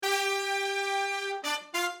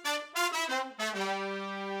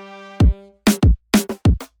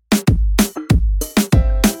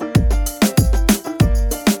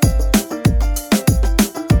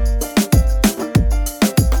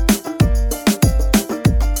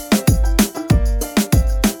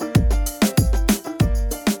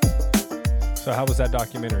was that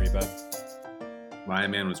documentary, bud?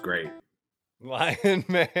 Lion Man was great. Lion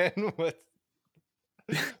Man was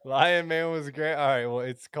Lion Man was great. All right, well,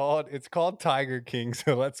 it's called Tiger King.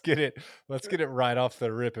 So let's get it right off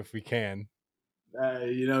the rip if we can.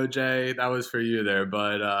 Jay, that was for you there,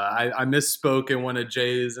 but I misspoke in one of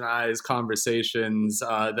Jay's and I's conversations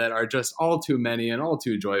that are just all too many and all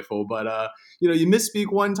too joyful. But you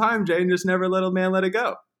misspeak one time, Jay, and just never let a man let it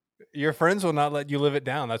go. Your friends will not let you live it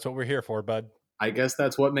down. That's what we're here for, bud. I guess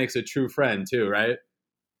that's what makes a true friend, too, right?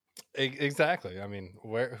 Exactly. I mean,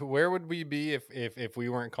 where would we be if we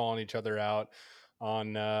weren't calling each other out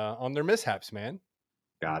on their mishaps, man?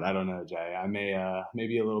 God, I don't know, Jay. I may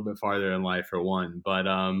maybe a little bit farther in life for one, but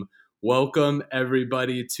welcome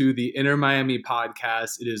everybody to the Inter Miami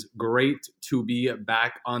podcast. It is great to be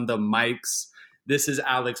back on the mics. This is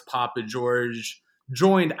Alex Papa George,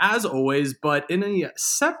 joined as always, but in a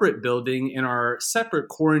separate building in our separate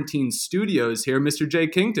quarantine studios here, Mr. Jay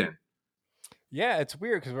Kington. Yeah, it's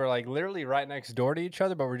weird because we're like literally right next door to each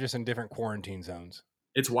other, but we're just in different quarantine zones.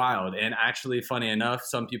 It's wild. And actually, funny enough,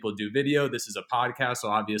 some people do video. This is a podcast. So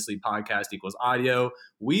obviously, podcast equals audio.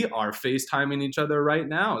 We are FaceTiming each other right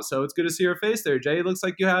now. So it's good to see your face there, Jay. It looks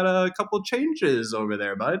like you had a couple changes over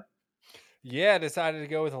there, bud. Yeah, decided to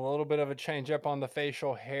go with a little bit of a change up on the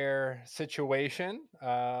facial hair situation.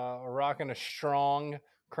 Rocking a strong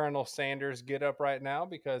Colonel Sanders get up right now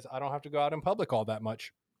because I don't have to go out in public all that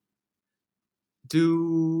much.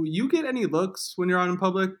 Do you get any looks when you're out in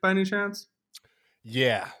public by any chance?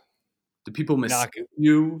 Yeah. Do people mistake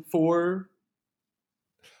you for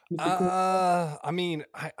Mr. Cool? I mean,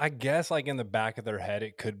 I guess like in the back of their head,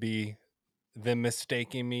 it could be them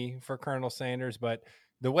mistaking me for Colonel Sanders, but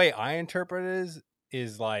the way I interpret it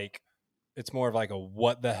is like it's more of like a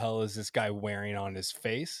what the hell is this guy wearing on his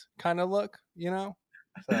face kind of look, you know?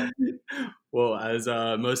 So Well, as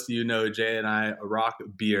most of you know, Jay and I rock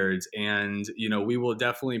beards, and we will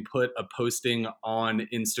definitely put a posting on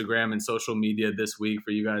Instagram and social media this week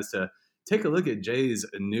for you guys to take a look at Jay's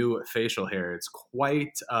new facial hair. It's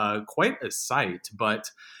quite a sight.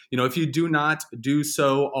 But if you do not do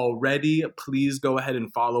so already, please go ahead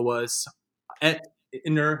and follow us at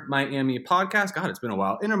Inter Miami Podcast. God, it's been a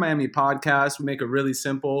while. Inter Miami Podcast. We make it really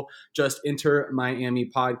simple. Just Inter Miami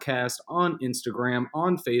Podcast on Instagram,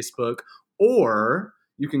 on Facebook, or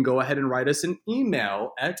you can go ahead and write us an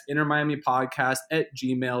email at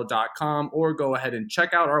intermiamipodcast@gmail.com, or go ahead and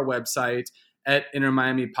check out our website at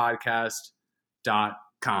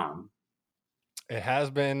intermiamipodcast.com. it has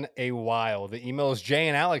been a while. The email is Jay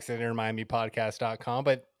and Alex at intermiamipodcast.com,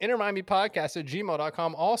 but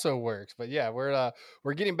intermiamipodcast@gmail.com also works. But yeah, we're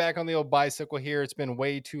getting back on the old bicycle here. It's been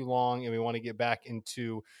way too long, and we want to get back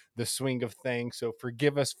into the swing of things. So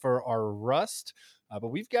forgive us for our rust. But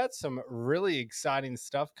we've got some really exciting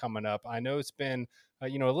stuff coming up. I know it's been, a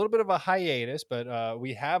little bit of a hiatus, but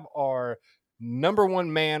we have our number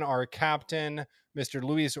one man, our captain, Mr.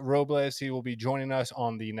 Luis Robles. He will be joining us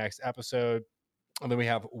on the next episode. And then we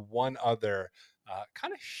have one other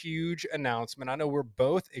kind of huge announcement. I know we're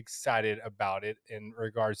both excited about it in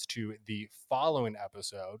regards to the following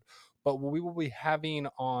episode, but we will be having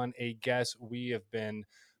on a guest we have been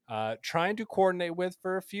trying to coordinate with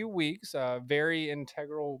for a few weeks, a very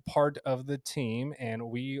integral part of the team.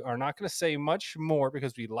 And we are not going to say much more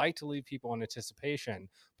because we like to leave people in anticipation,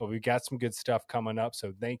 but we've got some good stuff coming up.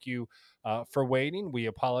 So thank you for waiting. We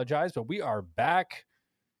apologize, but we are back.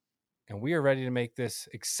 And we are ready to make this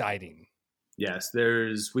exciting. Yes,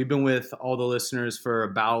 we've been with all the listeners for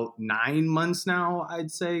about 9 months now,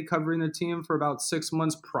 I'd say, covering the team for about 6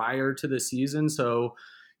 months prior to the season. So,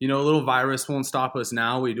 a little virus won't stop us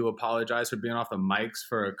now. We do apologize for being off the mics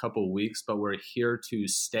for a couple weeks, but we're here to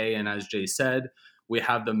stay. And as Jay said, we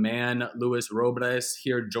have the man, Luis Robles,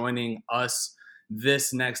 here joining us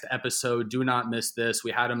this next episode. Do not miss this.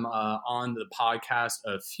 We had him on the podcast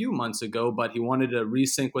a few months ago, but he wanted to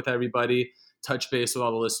resync with everybody, touch base with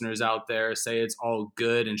all the listeners out there, say it's all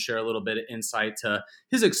good, and share a little bit of insight to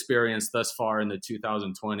his experience thus far in the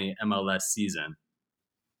 2020 MLS season.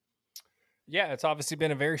 Yeah, it's obviously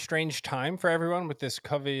been a very strange time for everyone with this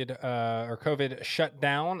COVID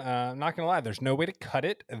shutdown. I'm not going to lie, there's no way to cut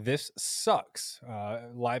it. This sucks.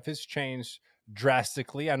 Life has changed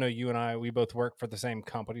drastically. I know you and I, we both work for the same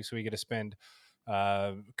company, so we get to spend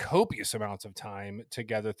copious amounts of time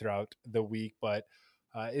together throughout the week. But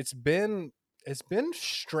it's been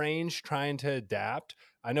strange trying to adapt.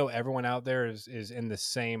 I know everyone out there is in the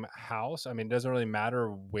same house. I mean, it doesn't really matter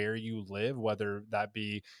where you live, whether that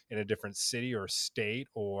be in a different city or state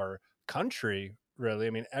or country, really.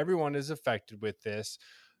 I mean, everyone is affected with this.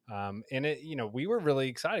 And it, we were really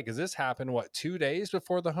excited because this happened 2 days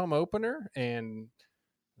before the home opener, and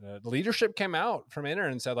the leadership came out from Inter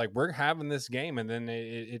and said, like, we're having this game, and then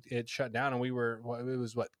it shut down, and we were, it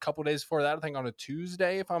was a couple days before that, I think on a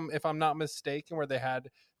Tuesday, if I'm not mistaken, where they had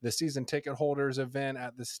the season ticket holders event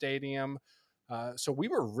at the stadium. So we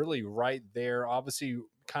were really right there, obviously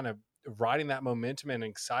kind of riding that momentum and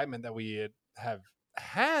excitement that we have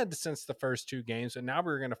had since the first two games, and now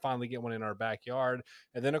we're going to finally get one in our backyard.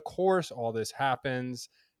 And then of course all this happens,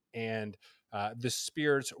 and the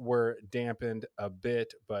spirits were dampened a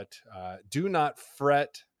bit, but do not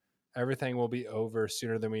fret. Everything will be over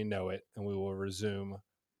sooner than we know it, and we will resume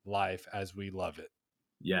life as we love it.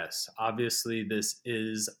 Yes, obviously, this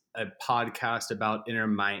is a podcast about Inter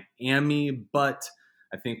Miami, but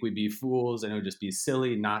I think we'd be fools and it would just be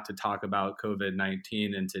silly not to talk about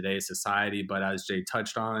COVID-19 in today's society. But as Jay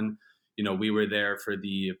touched on, we were there for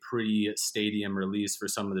the pre-stadium release for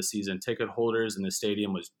some of the season ticket holders, and the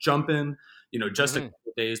stadium was jumping, just a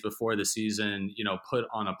couple days before the season, put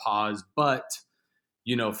on a pause. But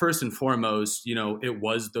first and foremost, it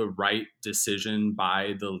was the right decision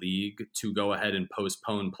by the league to go ahead and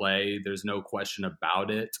postpone play. There's no question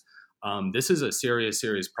about it. This is a serious,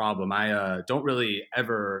 serious problem. I don't really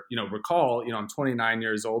ever, recall, I'm 29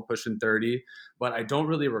 years old, pushing 30, but I don't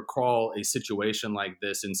really recall a situation like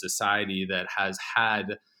this in society that has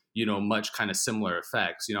had, much kind of similar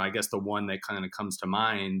effects. I guess the one that kind of comes to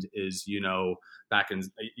mind is, back in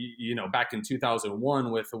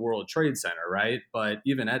 2001 with the World Trade Center, right? But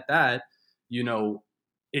even at that,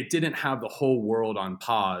 it didn't have the whole world on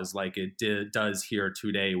pause like does here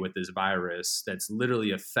today with this virus that's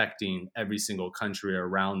literally affecting every single country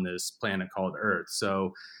around this planet called Earth.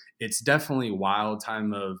 So it's definitely a wild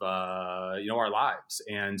time of our lives,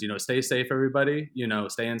 and stay safe, everybody.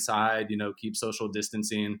 Stay inside. Keep social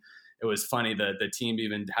distancing. It was funny that the team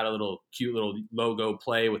even had a cute little logo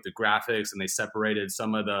play with the graphics, and they separated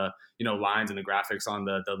some of the lines and the graphics on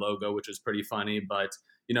the logo, which was pretty funny. But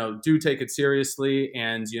do take it seriously,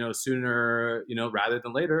 and sooner rather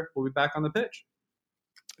than later, we'll be back on the pitch.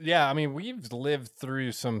 Yeah, I mean, we've lived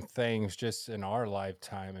through some things just in our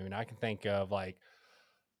lifetime. I mean, I can think of like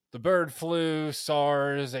the bird flu,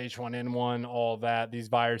 SARS, H1N1, all that. These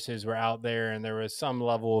viruses were out there, and there was some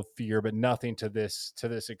level of fear, but nothing to this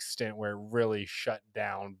extent where it really shut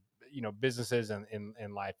down, businesses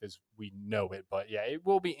and life as we know it. But yeah, it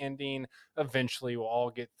will be ending eventually. We'll all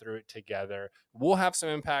get through it together. We'll have some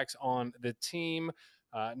impacts on the team.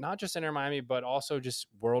 Not just Inter Miami, but also just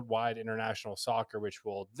worldwide international soccer, which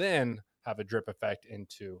will then have a drip effect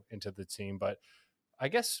into the team. But I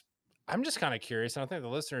guess I'm just kind of curious, and I think the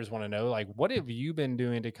listeners want to know, like, what have you been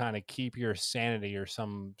doing to kind of keep your sanity or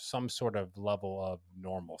some sort of level of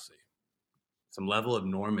normalcy? Some level of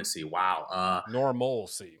normacy. Wow.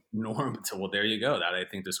 Normalcy. Well, there you go. That I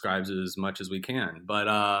think describes it as much as we can.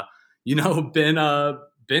 But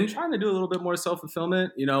been trying to do a little bit more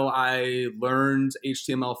self-fulfillment. I learned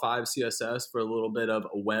HTML5 CSS for a little bit of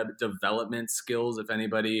web development skills. If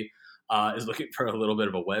anybody is looking for a little bit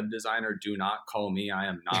of a web designer, do not call me. I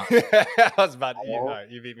am not. I was about to,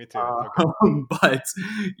 you beat me to it. Okay. But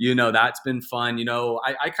that's been fun.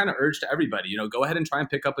 I kind of urge to everybody, go ahead and try and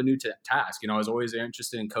pick up a new task. I was always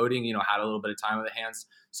interested in coding, had a little bit of time on the hands,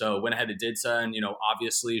 so went ahead and did so. And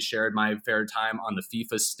obviously shared my fair time on the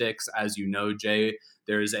FIFA sticks. As you know, Jay,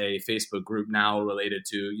 there's a Facebook group now related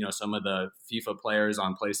to some of the FIFA players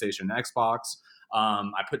on PlayStation and Xbox.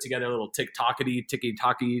 I put together a little tiki talk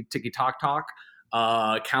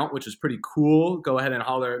account, which is pretty cool. Go ahead and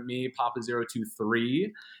holler at me,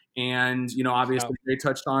 Papa023. And, obviously they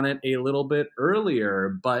touched on it a little bit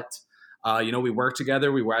earlier, but, we work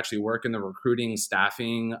together. We were actually working the recruiting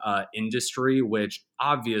staffing industry, which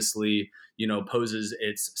obviously, poses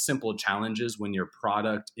its simple challenges when your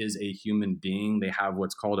product is a human being. They have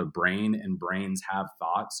what's called a brain, and brains have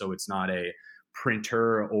thoughts. So it's not a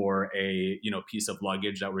printer or a piece of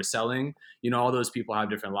luggage that we're selling. All those people have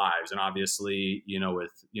different lives, and obviously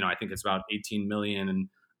with I think it's about 18 million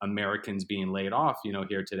Americans being laid off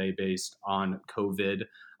here today based on COVID.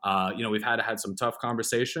 We've had some tough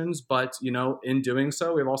conversations, but in doing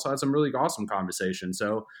so, we've also had some really awesome conversations.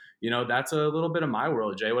 So that's a little bit of my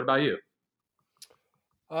world. Jay, what about you?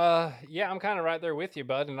 Yeah, I'm kind of right there with you,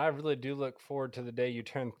 bud. And I really do look forward to the day you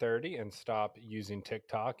turn 30 and stop using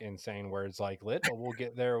TikTok and saying words like lit, but we'll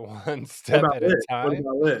get there one step at a What time.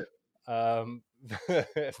 about lit? Um,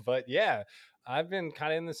 but yeah, I've been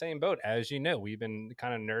kind of in the same boat. As you know, we've been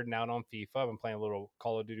kind of nerding out on FIFA. I've been playing a little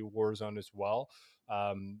Call of Duty Warzone as well.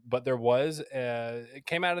 But there was, it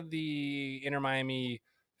came out of the Inter Miami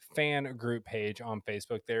fan group page on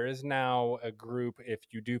Facebook. There is now a group if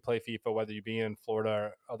you do play FIFA, whether you be in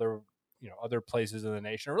Florida or other places in the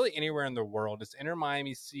nation, or really anywhere in the world. It's Inter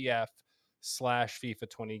Miami CF /FIFA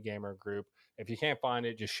 20 gamer group. If you can't find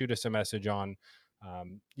it, just shoot us a message on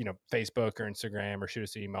Facebook or Instagram, or shoot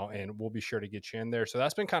us an email, and we'll be sure to get you in there. So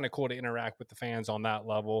that's been kind of cool to interact with the fans on that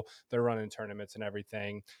level. They're running tournaments and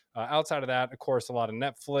everything. Outside of that, of course, a lot of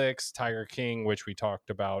Netflix, Tiger King, which we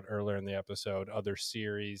talked about earlier in the episode, other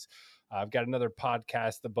series. I've got another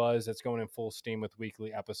podcast, The Buzz, that's going in full steam with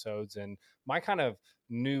weekly episodes. And my kind of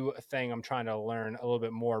new thing I'm trying to learn a little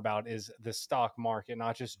bit more about is the stock market,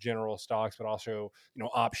 not just general stocks, but also,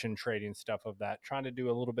 option trading, stuff of that. Trying to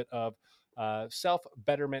do a little bit of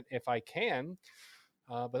self-betterment if I can.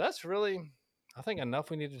 But that's really, I think, enough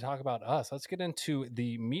we need to talk about us. Let's get into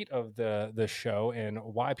the meat of the show and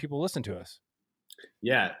why people listen to us.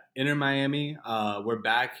 Yeah, Inter Miami, we're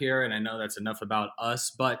back here, and I know that's enough about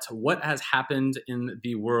us, but what has happened in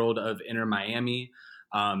the world of Inter Miami?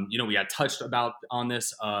 We had touched on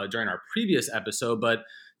this during our previous episode, but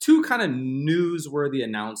two kind of newsworthy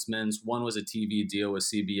announcements. One was a TV deal with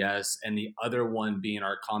CBS, and the other one being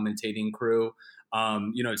our commentating crew.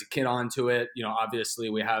 To get onto it, obviously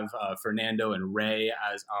we have Fernando and Ray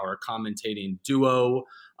as our commentating duo.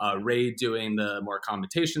 Ray doing the more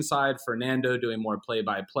commentation side, Fernando doing more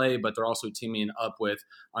play-by-play, but they're also teaming up with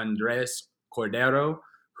Andres Cordero,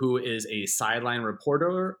 who is a sideline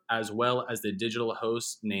reporter, as well as the digital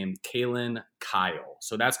host named Kaylin Kyle.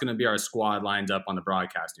 So that's going to be our squad lined up on the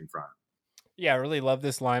broadcasting front. Yeah, I really love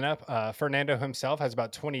this lineup. Fernando himself has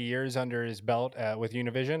about 20 years under his belt with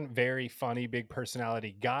Univision. Very funny, big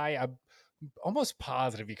personality guy. I'm almost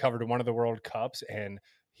positive he covered one of the World Cups, and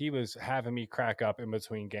he was having me crack up in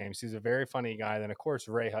between games. He's a very funny guy. Then, of course,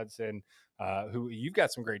 Ray Hudson, who you've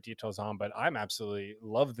got some great details on, but I'm absolutely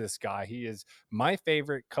love this guy. He is my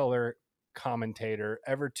favorite color commentator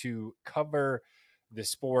ever to cover the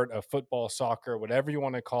sport of football, soccer, whatever you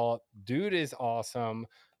want to call it. Dude is awesome.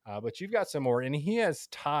 But you've got some more, and he has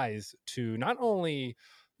ties to not only,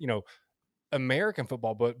 American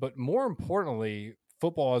football, but more importantly,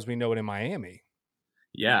 football as we know it in Miami.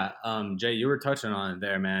 Yeah, Jay, you were touching on it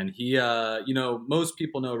there, man. He, most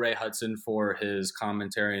people know Ray Hudson for his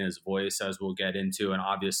commentary and his voice, as we'll get into, and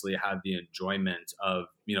obviously have the enjoyment of,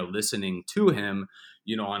 listening to him,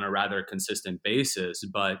 on a rather consistent basis.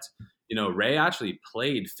 But, Ray actually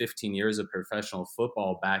played 15 years of professional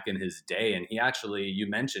football back in his day. And he actually, you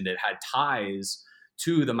mentioned it, had ties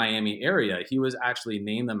to the Miami area. He was actually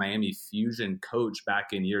named the Miami Fusion coach back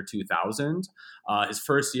in year 2000. His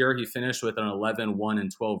first year, he finished with an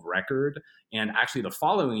 11-1-12 record. And actually the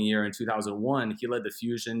following year in 2001, he led the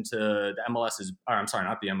Fusion to the MLS's, or I'm sorry,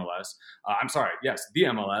 not the MLS. The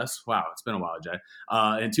MLS. Wow, it's been a while,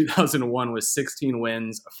 Jay. In 2001 with 16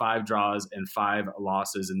 wins, 5 draws, and 5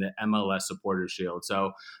 losses in the MLS Supporters Shield.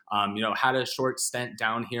 So, had a short stint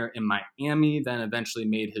down here in Miami, then eventually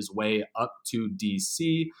made his way up to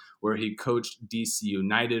DC, where he coached DC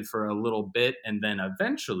United for a little bit, and then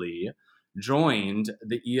eventually joined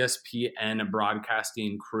the ESPN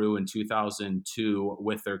broadcasting crew in 2002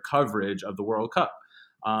 with their coverage of the World Cup.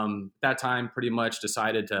 That time pretty much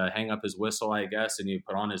decided to hang up his whistle, I guess, and he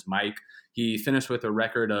put on his mic. He finished with a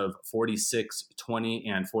record of 46, 20,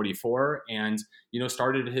 and 44, and,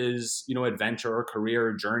 started his, adventure or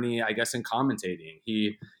career journey, I guess, in commentating.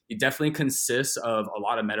 He definitely consists of a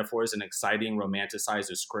lot of metaphors and exciting romanticized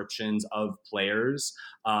descriptions of players.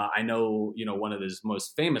 I know, one of his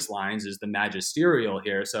most famous lines is the magisterial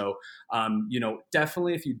here. So,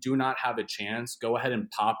 definitely if you do not have a chance, go ahead and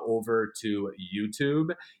pop over to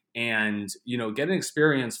YouTube and, get an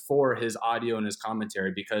experience for his audio and his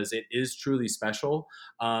commentary, because it is truly special.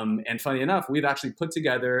 And funny enough, we've actually put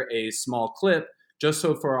together a small clip just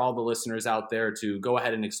so for all the listeners out there to go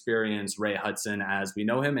ahead and experience Ray Hudson as we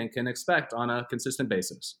know him and can expect on a consistent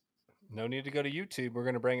basis. No need to go to YouTube. We're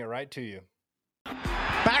going to bring it right to you.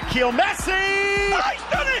 Back heel Messi! Oh,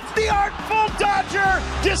 he's done it! The Artful Dodger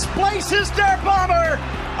displaces their bomber.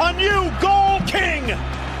 A new goal king.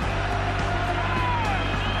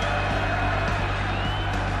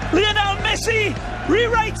 Lionel Messi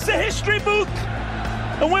rewrites the history book.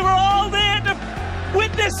 And we were all there to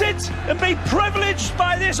witness it and be privileged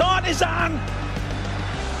by this artisan.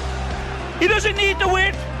 He doesn't need to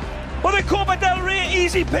win for the Copa del Rey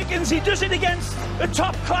easy pickings. He does it against a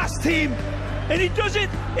top class team, and he does it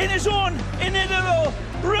in his own inimitable,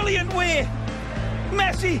 brilliant way.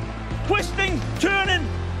 Messi twisting, turning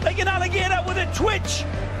like an alligator with a twitch.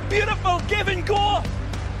 Beautiful give and go.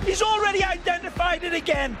 He's already identified it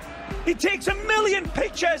again. He takes 1 million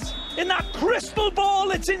pictures in that crystal ball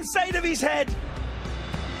that's inside of his head.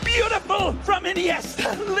 Beautiful from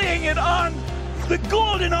Iniesta, laying it on the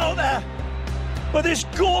golden altar for this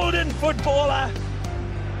golden footballer.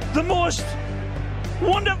 The most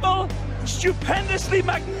wonderful, stupendously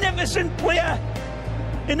magnificent player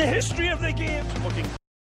in the history of the game.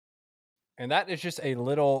 And that is just a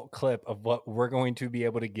little clip of what we're going to be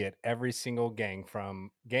able to get every single game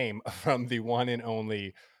from the one and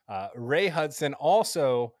only Ray Hudson,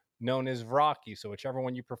 also known as Rocky. So whichever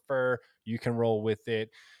one you prefer, you can roll with it.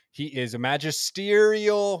 He is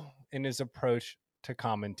magisterial in his approach to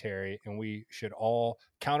commentary, and we should all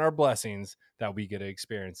count our blessings that we get to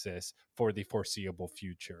experience this for the foreseeable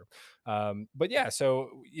future. But yeah, so,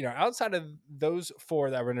 outside of those four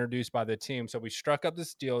that were introduced by the team, so we struck up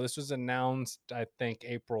this deal. This was announced, I think,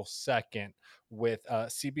 April 2nd with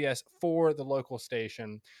CBS for the local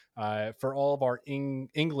station for all of our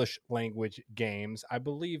English language games. I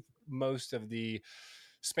believe most of the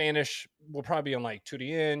Spanish will probably be on like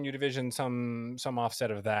 2DN, Univision, some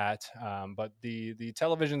offset of that. But the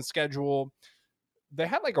television schedule, they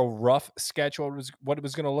had like a rough sketch what it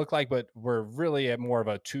was going to look like, but we're really at more of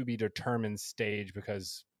a to be determined stage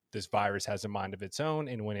because this virus has a mind of its own.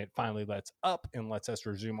 And when it finally lets up and lets us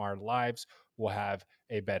resume our lives, we'll have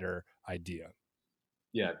a better idea.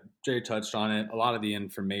 Yeah, Jay touched on it. A lot of the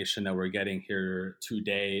information that we're getting here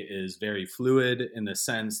today is very fluid in the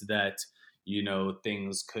sense that,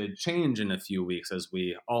 things could change in a few weeks, as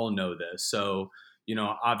we all know this. So,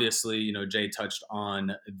 obviously, Jay touched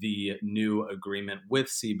on the new agreement with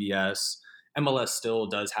CBS. MLS still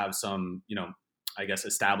does have some, I guess,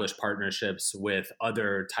 established partnerships with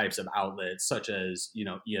other types of outlets, such as,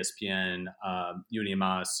 ESPN,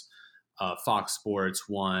 Unimas, Fox Sports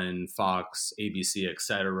 1, Fox, ABC,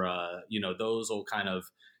 etc. Those will kind of,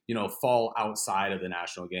 fall outside of the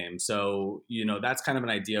national game. So, that's kind of an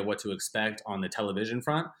idea of what to expect on the television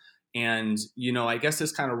front. And, I guess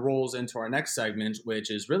this kind of rolls into our next segment,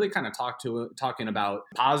 which is really kind of talking about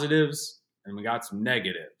positives, and we got some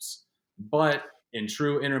negatives. But in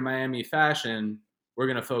true Inter Miami fashion, we're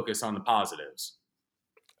going to focus on the positives.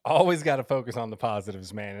 Always got to focus on the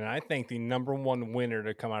positives, man. And I think the number one winner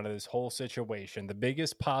to come out of this whole situation, the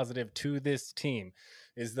biggest positive to this team,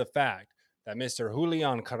 is the fact that Mr.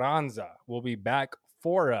 Julian Carranza will be back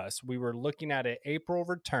for us. We were looking at an April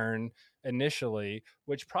return initially,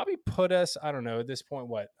 which probably put us, I don't know, at this point,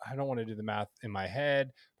 I don't want to do the math in my head,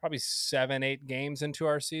 probably 7-8 games into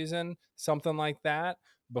our season, something like that,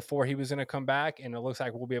 before he was going to come back. And it looks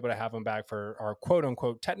like we'll be able to have him back for our quote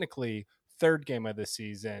unquote, technically third game of the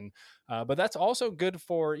season. But that's also good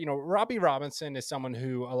for, Robbie Robinson is someone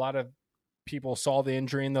who a lot of people saw the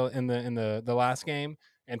injury in the last game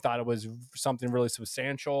and thought it was something really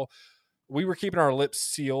substantial. We were keeping our lips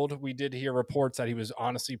sealed. We did hear reports that he was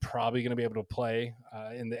honestly probably going to be able to play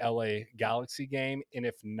in the LA Galaxy game. And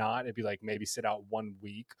if not, it'd be like maybe sit out 1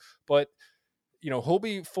 week. But, he'll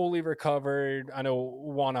be fully recovered. I know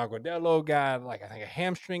Juan Agudelo got I think a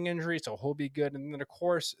hamstring injury, so he'll be good. And then, of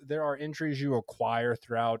course, there are injuries you acquire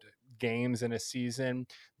throughout games in a season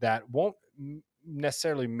that won't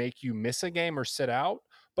necessarily make you miss a game or sit out,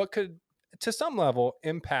 but could, to some level,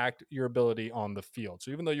 impact your ability on the field. So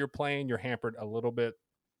even though you're playing, you're hampered a little bit.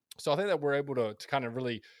 So I think that we're able to kind of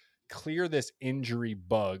really clear this injury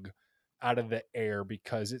bug out of the air,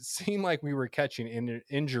 because it seemed like we were catching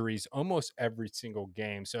injuries almost every single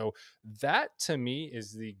game. So that, to me,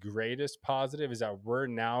 is the greatest positive, is that we're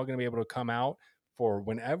now going to be able to come out for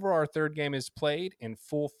whenever our third game is played in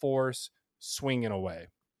full force, swinging away.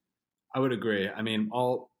 I would agree. I mean,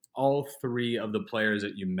 all three of the players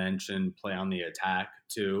that you mentioned play on the attack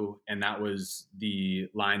too. And that was the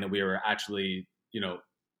line that we were actually,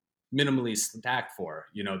 minimally stacked for.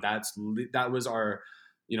 That was our,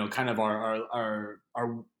 kind of our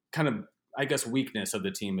kind of, I guess, weakness of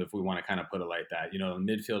the team, if we want to kind of put it like that.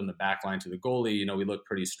 Midfield and the back line to the goalie, we looked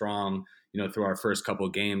pretty strong, through our first couple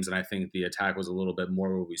of games. And I think the attack was a little bit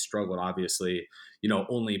more where we struggled, obviously,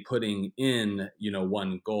 only putting in,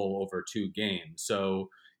 one goal over 2 games. So,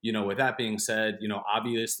 with that being said,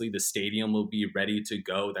 obviously the stadium will be ready to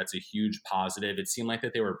go. That's a huge positive. It seemed like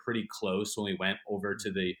that they were pretty close when we went over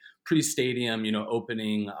to the pre-stadium,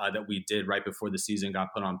 opening that we did right before the season got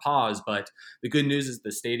put on pause. But the good news is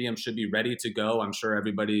the stadium should be ready to go. I'm sure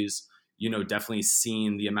everybody's, definitely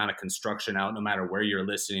seen the amount of construction out. No matter where you're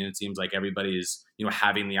listening, it seems like everybody's,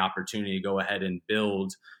 having the opportunity to go ahead and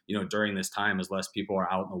build, during this time as less people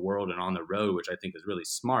are out in the world and on the road, which I think is really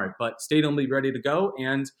smart. But stadium will be ready to go.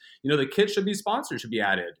 And, the kit should be sponsored, should be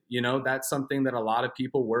added. That's something that a lot of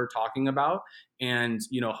people were talking about. And,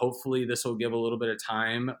 hopefully this will give a little bit of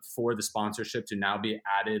time for the sponsorship to now be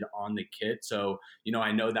added on the kit. So,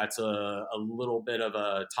 I know that's a little bit of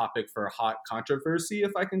a topic for hot controversy,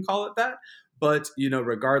 if I can call it that. But,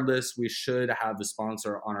 regardless, we should have the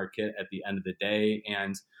sponsor on our kit at the end of the day.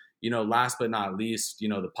 And, last but not least,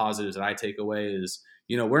 the positives that I take away is,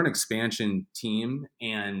 we're an expansion team,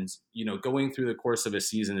 and, going through the course of a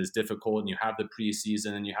season is difficult, and you have the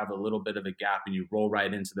preseason and you have a little bit of a gap and you roll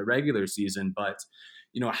right into the regular season. But,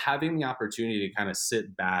 having the opportunity to kind of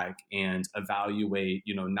sit back and evaluate,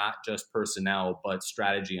 not just personnel, but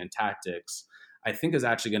strategy and tactics, I think is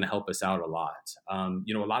actually going to help us out a lot. A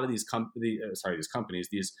lot of these companies,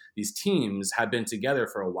 these teams have been together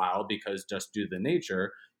for a while because just due to the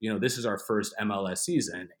nature, this is our first MLS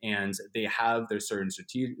season, and they have their certain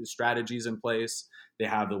strategies in place. They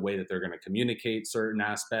have the way that they're going to communicate certain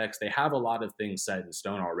aspects. They have a lot of things set in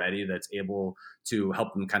stone already that's able to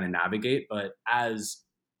help them kind of navigate. But as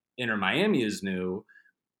Inter Miami is new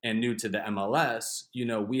to the MLS,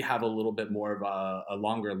 we have a little bit more of a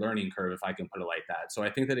longer learning curve, if I can put it like that. So I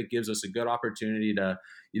think that it gives us a good opportunity to,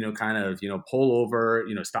 pull over,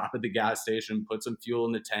 stop at the gas station, put some fuel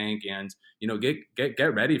in the tank, and,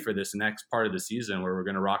 get ready for this next part of the season where we're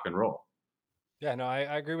going to rock and roll. Yeah, no,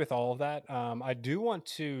 I agree with all of that. I do want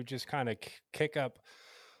to just kind of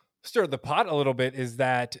stir the pot a little bit, is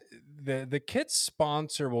that the kit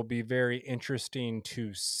sponsor will be very interesting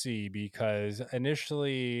to see, because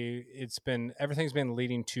initially everything's been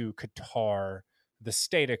leading to Qatar, the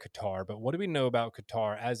state of Qatar. But what do we know about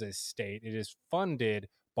Qatar as a state? It is funded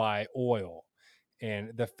by oil.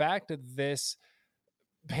 And the fact that this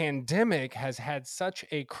pandemic has had such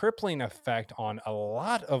a crippling effect on a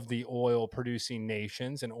lot of the oil producing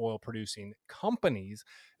nations and oil producing companies,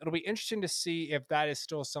 it'll be interesting to see if that is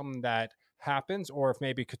still something that happens, or if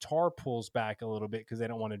maybe Qatar pulls back a little bit because they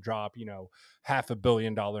don't want to drop, $500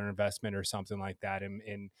 million investment or something like that.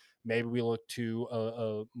 And maybe we look to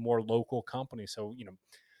a more local company. So,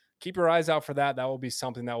 keep your eyes out for that. That will be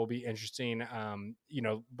something that will be interesting.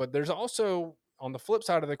 But there's also, on the flip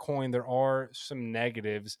side of the coin, there are some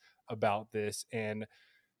negatives about this. And,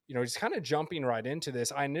 just kind of jumping right into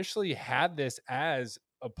this, I initially had this as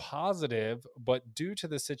a positive, but due to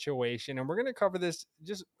the situation, and we're going to cover this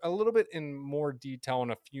just a little bit in more detail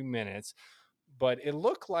in a few minutes, but it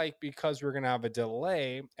looked like, because we're going to have a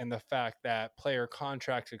delay and the fact that player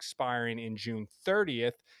contracts expiring in June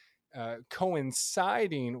 30th,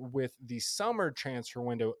 coinciding with the summer transfer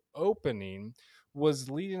window opening, was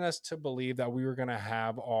leading us to believe that we were going to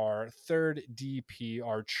have our third DP,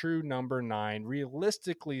 our true number 9,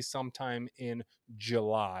 realistically sometime in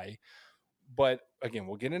July. But again,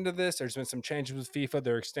 we'll get into this. There's been some changes with FIFA.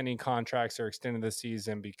 They're extending contracts, they're extending the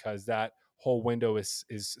season, because that whole window is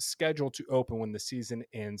scheduled to open when the season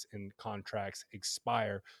ends and contracts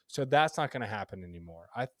expire. So that's not going to happen anymore.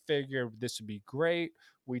 I figure this would be great.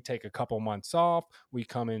 We take a couple months off. We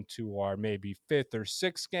come into our maybe 5th or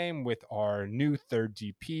 6th game with our new third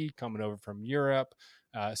DP coming over from Europe,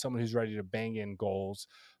 someone who's ready to bang in goals.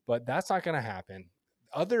 But that's not going to happen.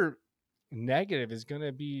 Other negative is going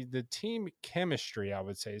to be the team chemistry, I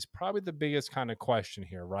would say, is probably the biggest kind of question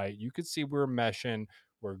here, right? You could see we're meshing.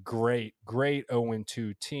 We're great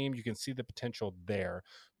 0-2 team. You can see the potential there.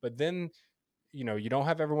 But then, you don't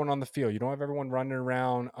have everyone on the field. You don't have everyone running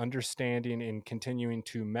around, understanding and continuing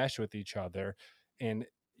to mesh with each other. And,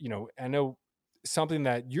 I know something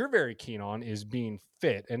that you're very keen on is being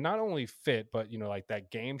fit, and not only fit, but, like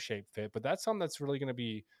that game shape fit. But that's something that's really going to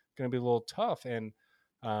be a little tough. And,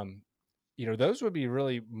 those would be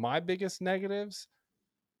really my biggest negatives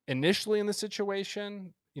initially in the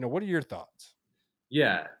situation. What are your thoughts?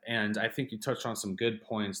 Yeah, and I think you touched on some good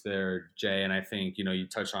points there, Jay. And I think, you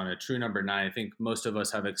touched on a true number 9. I think most of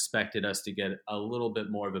us have expected us to get a little bit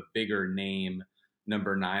more of a bigger name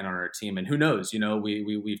number 9 on our team. And who knows,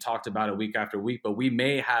 we've talked about it week after week, but we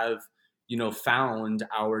may have, found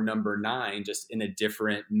our number 9 just in a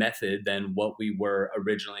different method than what we were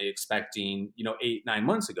originally expecting, 8-9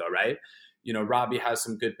 months ago, right? Robbie has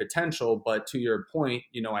some good potential, but to your point,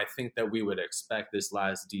 I think that we would expect this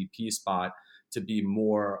last DP spot to be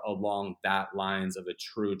more along that lines of a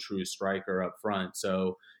true striker up front.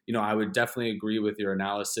 So, I would definitely agree with your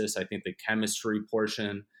analysis. I think the chemistry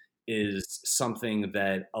portion is something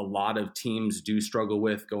that a lot of teams do struggle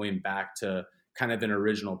with, going back to kind of an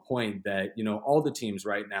original point that, all the teams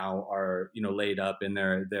right now are, laid up in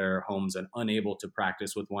their homes and unable to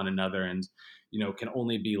practice with one another, and, can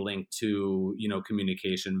only be linked to,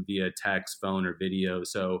 communication via text, phone, or video.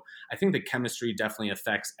 So I think the chemistry definitely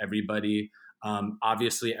affects everybody.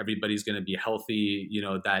 Obviously, everybody's going to be healthy.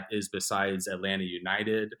 That is besides Atlanta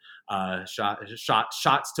United.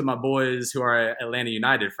 Shots to my boys who are Atlanta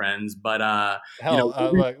United friends, but Hell,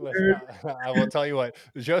 look, I will tell you what,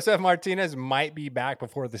 Joseph Martinez might be back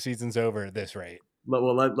before the season's over at this rate.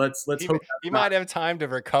 Well, let's hope he might have time to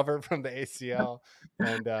recover from the ACL.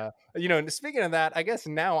 And speaking of that, I guess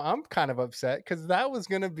now I'm kind of upset because that was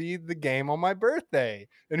going to be the game on my birthday,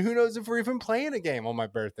 and who knows if we're even playing a game on my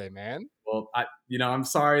birthday, man. Well, I'm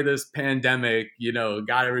sorry this pandemic,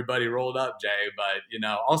 got everybody rolled up, Jay, but,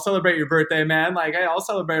 I'll celebrate your birthday, man. Like, hey, I'll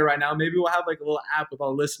celebrate right now. Maybe we'll have like a little app with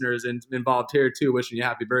all listeners involved here too, wishing you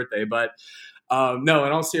happy birthday. But no,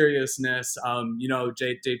 in all seriousness,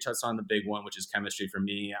 Dave touched on the big one, which is chemistry for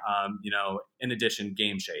me. In addition,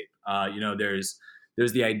 game shape.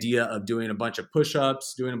 There's the idea of doing a bunch of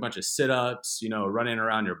push-ups, doing a bunch of sit-ups, running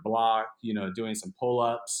around your block, doing some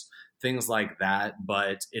pull-ups, things like that.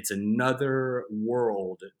 But it's another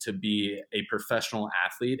world to be a professional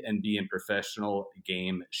athlete and be in professional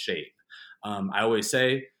game shape. I always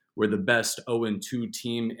say we're the best 0-2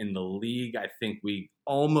 team in the league. I think we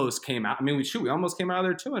almost came out. I mean, we almost came out of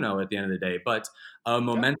there 2-0 at the end of the day. But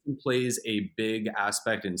momentum plays a big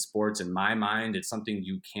aspect in sports. In my mind, it's something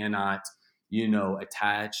you cannot,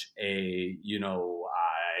 attach a,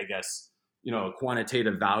 I guess, a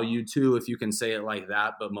quantitative value to, if you can say it like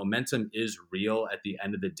that. But momentum is real at the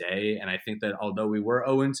end of the day. And I think that although we were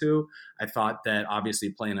 0-2, I thought that obviously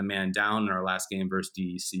playing a man down in our last game versus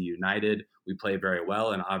DC United, we played very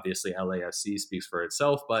well. And obviously LAFC speaks for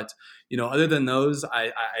itself. But, other than those,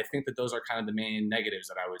 I think that those are kind of the main negatives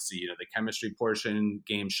that I would see. The chemistry portion,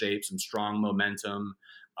 game shape, some strong momentum.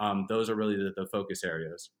 Those are really the focus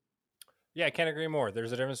areas. Yeah, I can't agree more.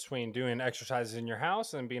 There's a difference between doing exercises in your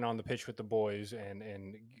house and being on the pitch with the boys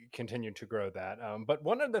and continue to grow that. But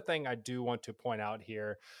one other thing I do want to point out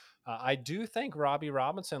here, I do think Robbie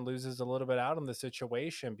Robinson loses a little bit out on the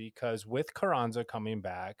situation because with Carranza coming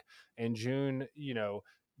back in June,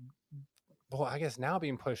 well, I guess now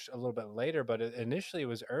being pushed a little bit later, but initially it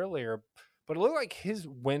was earlier. But it looked like his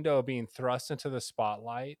window of being thrust into the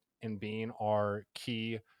spotlight and being our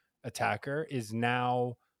key attacker is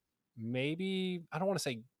now maybe, I don't want to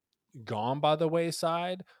say gone by the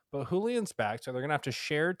wayside, but Julian's back, so they're gonna have to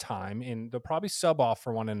share time and they'll probably sub off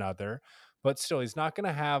for one another, but still he's not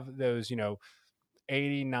gonna have those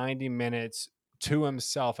 80-90 minutes to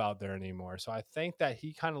himself out there anymore. So I think that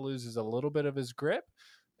he kind of loses a little bit of his grip,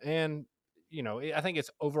 and I think it's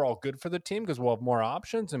overall good for the team because we'll have more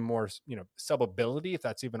options and more sub ability, if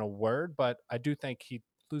that's even a word, but I do think he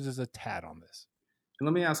loses a tad on this. And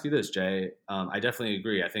let me ask you this, Jay. I definitely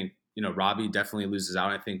agree. I think Robbie definitely loses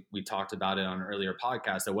out. I think we talked about it on an earlier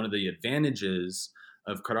podcast that one of the advantages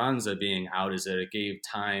of Carranza being out is that it gave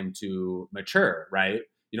time to mature, right?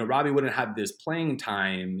 Robbie wouldn't have this playing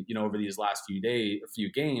time, over these last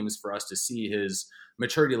few games for us to see his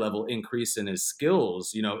maturity level increase and his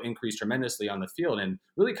skills, increase tremendously on the field and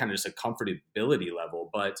really kind of just a comfortability level.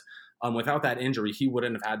 But without that injury, he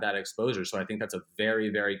wouldn't have had that exposure. So I think that's a very,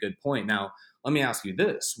 very good point. Now, let me ask you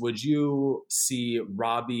this. Would you see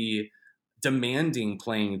Robbie demanding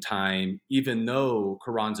playing time even though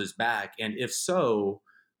Carranza's back? And if so,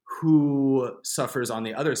 who suffers on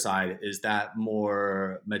the other side? Is that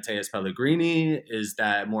more Mateus Pellegrini? Is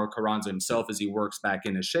that more Carranza himself as he works back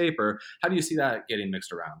into shape? Or how do you see that getting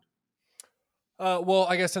mixed around? Well,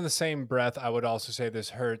 I guess in the same breath, I would also say this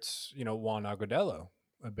hurts, Juan Agudelo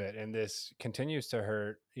a bit. And this continues to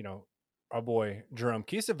hurt, our boy Jerome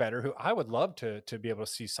Kiesewetter, who I would love to be able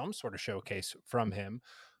to see some sort of showcase from him.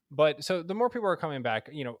 But so the more people are coming back,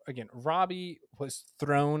 again, Robbie was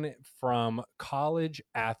thrown from college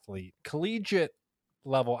athlete, collegiate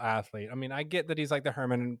level athlete. I mean, I get that he's like the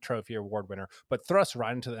Herman Trophy award winner, but thrust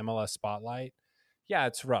right into the MLS spotlight. Yeah,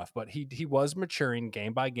 it's rough, but he was maturing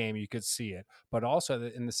game by game. You could see it. But also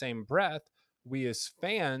in the same breath, we as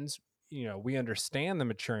fans, we understand the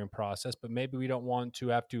maturing process, but maybe we don't want to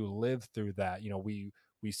have to live through that.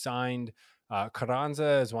 We signed Carranza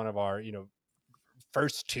as one of our,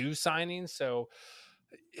 first two signings. So,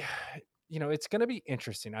 it's going to be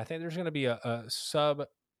interesting. I think there's going to be a sub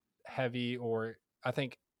heavy, or I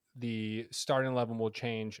think the starting 11 will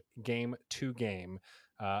change game to game.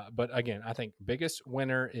 But again, I think biggest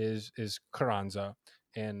winner is Carranza,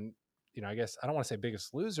 and I guess I don't want to say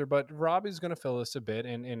biggest loser, but Robbie's going to fill this a bit,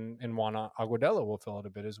 and Juan Agudelo will fill it a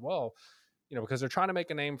bit as well. because they're trying to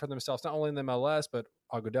make a name for themselves, not only in the MLS, but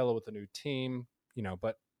Agudelo with a new team,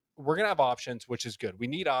 but we're going to have options, which is good. We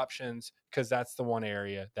need options because that's the one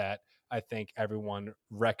area that I think everyone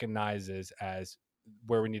recognizes as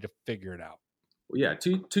where we need to figure it out. Well, yeah,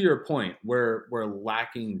 to your point, we're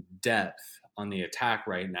lacking depth on the attack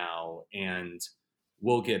right now, and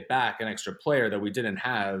we'll get back an extra player that we didn't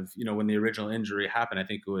have, when the original injury happened. I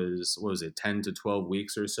think it was, what was it, 10 to 12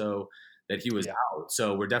 weeks or so that he was out.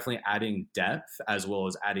 So we're definitely adding depth as well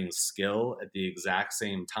as adding skill at the exact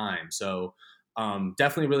same time. So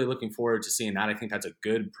definitely really looking forward to seeing that. I think that's a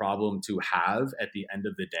good problem to have at the end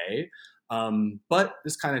of the day. But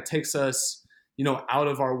this kind of takes us, out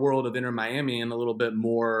of our world of Inter Miami and a little bit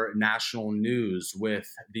more national news with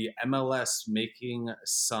the MLS making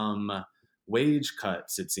some wage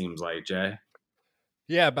cuts, it seems like, Jay.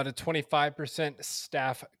 Yeah, about a 25%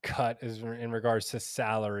 staff cut is in regards to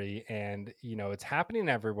salary. And, it's happening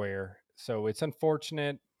everywhere. So it's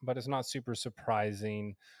unfortunate, but it's not super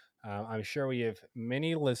surprising. I'm sure we have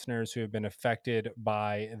many listeners who have been affected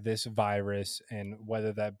by this virus, and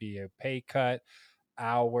whether that be a pay cut,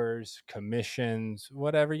 hours, commissions,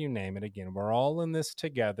 whatever you name it. Again, we're all in this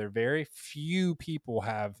together. Very few people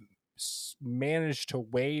have managed to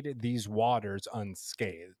wade these waters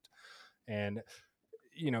unscathed. And,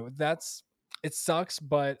 it sucks,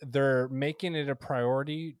 but they're making it a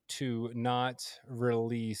priority to not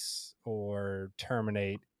release or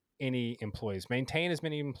terminate any employees. Maintain as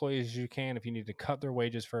many employees as you can. If you need to cut their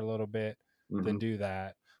wages for a little bit, then do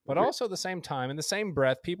that. But also at the same time, in the same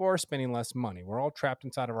breath, people are spending less money. We're all trapped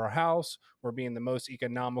inside of our house. We're being the most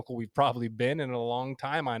economical we've probably been in a long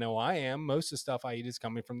time. I know I am. Most of the stuff I eat is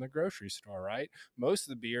coming from the grocery store, right? Most of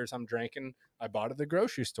the beers I'm drinking, I bought at the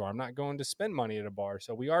grocery store. I'm not going to spend money at a bar.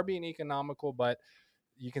 So we are being economical, but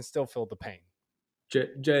you can still feel the pain.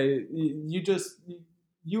 Jay,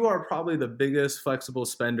 you are probably the biggest flexible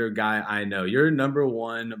spender guy I know. You're number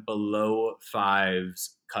one below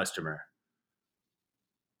fives customer.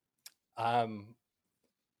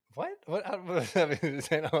 What?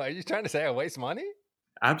 Are you trying to say I waste money?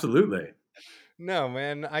 Absolutely. No,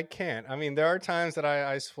 man, I can't. I mean, there are times that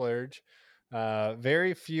I splurge,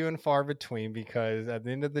 very few and far between, because at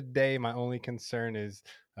the end of the day, my only concern is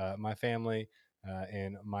my family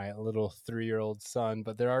and my little 3-year-old son.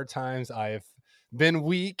 But there are times I've been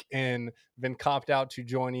weak and been copped out to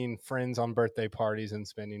joining friends on birthday parties and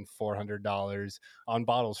spending $400 on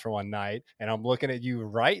bottles for one night. And I'm looking at you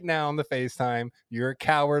right now on the FaceTime. You're a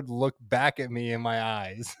coward. Look back at me in my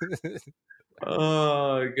eyes.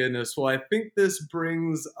 Oh, goodness. Well, I think this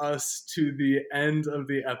brings us to the end of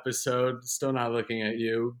the episode. Still not looking at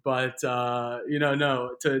you, but, to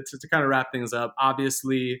kind of wrap things up,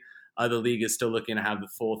 obviously, the league is still looking to have the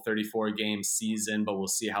full 34-game season, but we'll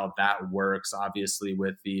see how that works, obviously,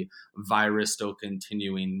 with the virus still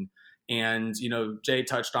continuing. And, Jay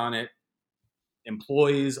touched on it.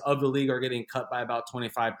 Employees of the league are getting cut by about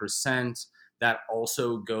 25%. That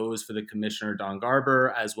also goes for the commissioner, Don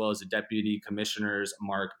Garber, as well as the deputy commissioners,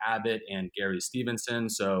 Mark Abbott and Gary Stevenson.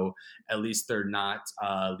 So at least they're not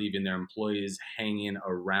leaving their employees hanging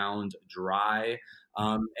around dry.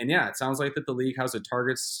 It sounds like that the league has a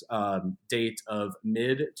targets date of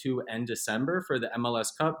mid to end December for the MLS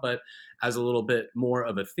Cup, but as a little bit more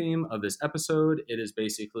of a theme of this episode, it is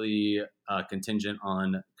basically contingent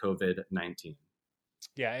on COVID-19.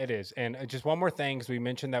 Yeah, it is. And just one more thing, because we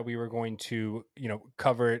mentioned that we were going to,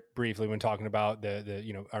 cover it briefly when talking about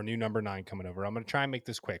the our new number 9 coming over. I'm going to try and make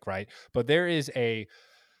this quick, right? But there is a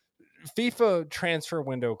FIFA transfer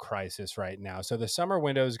window crisis right now. So the summer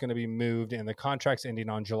window is going to be moved and the contract's ending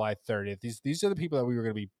on July 30th. These are the people that we were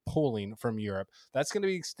going to be pulling from Europe. That's going to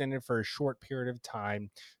be extended for a short period of time.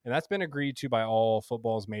 And that's been agreed to by all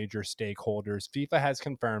football's major stakeholders. FIFA has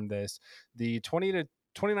confirmed this. The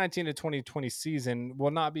 2019 to 2020 season will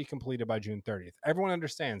not be completed by June 30th. Everyone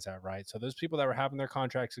understands that, right? So those people that were having their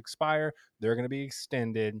contracts expire, they're going to be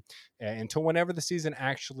extended until whenever the season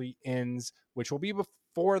actually ends, which will be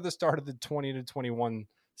before the start of the 20 to 21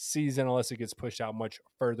 season, unless it gets pushed out much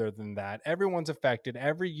further than that. Everyone's affected.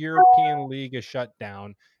 Every European league is shut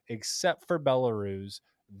down except for Belarus.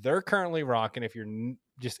 They're currently rocking. If you're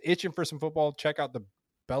just itching for some football, check out the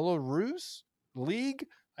Belarus league.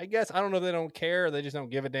 I guess, I don't know if they don't care, they just don't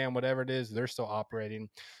give a damn, whatever it is, they're still operating.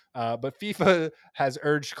 But FIFA has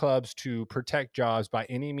urged clubs to protect jobs by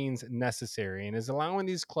any means necessary and is allowing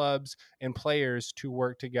these clubs and players to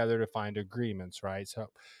work together to find agreements, right?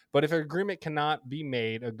 But if an agreement cannot be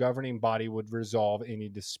made, a governing body would resolve any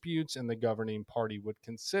disputes and the governing party would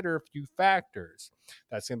consider a few factors.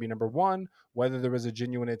 That's going to be number one, whether there was a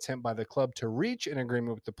genuine attempt by the club to reach an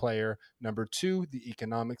agreement with the player. Number two, the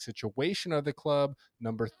economic situation of the club.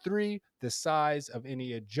 Number three, the size of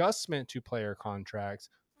any adjustment to player contracts.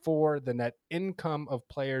 4, the net income of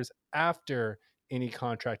players after any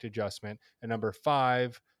contract adjustment. And number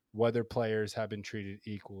 5, whether players have been treated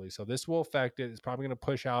equally. So this will affect it. It's probably going to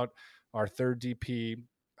push out our third DP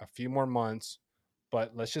a few more months,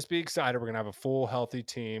 but let's just be excited. We're going to have a full, healthy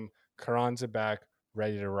team. Karan's back,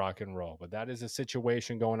 ready to rock and roll. But that is a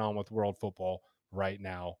situation going on with world football right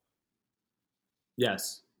now.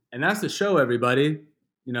 Yes. And that's the show, everybody.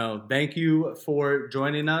 Thank you for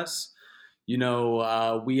joining us.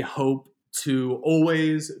 We hope to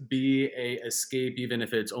always be a escape, even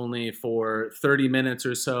if it's only for 30 minutes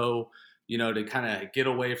or so, to kind of get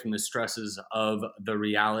away from the stresses of the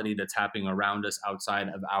reality that's happening around us outside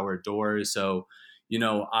of our doors. So,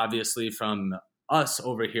 obviously from us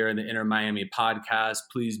over here in the Inter Miami podcast,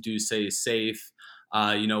 please do stay safe.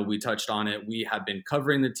 We touched on it. We have been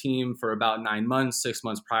covering the team for about 9 months, 6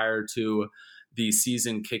 months prior to the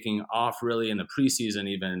season kicking off, really in the preseason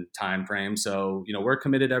even time frame. So, we're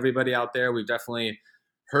committed, everybody out there. We've definitely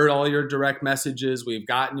heard all your direct messages. We've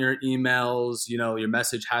gotten your emails. Your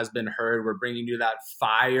message has been heard. We're bringing you that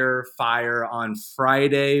fire on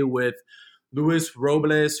Friday with Luis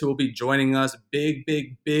Robles, who will be joining us. Big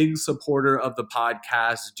supporter of the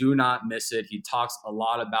podcast. Do not miss it. He talks a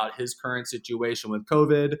lot about his current situation with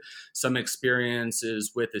COVID, some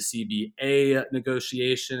experiences with the CBA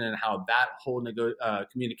negotiation and how that whole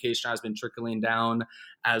communication has been trickling down,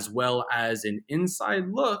 as well as an inside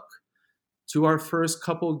look to our first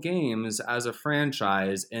couple games as a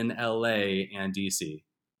franchise in LA and DC.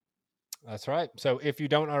 That's right. So if you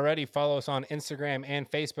don't already, follow us on Instagram and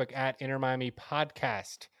Facebook at Inter Miami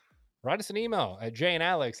Podcast. Write us an email at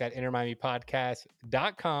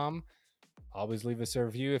jandalex@intermiamipodcast.com. Always leave us a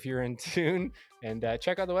review if you're in tune. And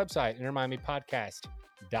check out the website,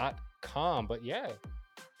 intermiamipodcast.com. But yeah,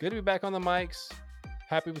 good to be back on the mics.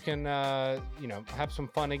 Happy we can, have some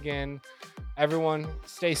fun again. Everyone,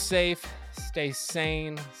 stay safe, stay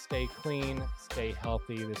sane, stay clean, stay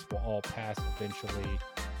healthy. This will all pass eventually.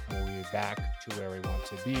 We'll be back to where we want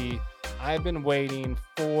to be. I've been waiting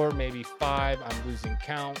 4, maybe 5, I'm losing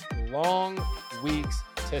count, long weeks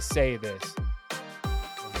to say this.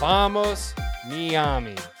 Vamos,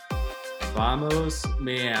 Miami. Vamos,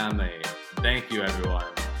 Miami. Thank you,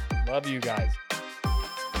 everyone. Love you guys.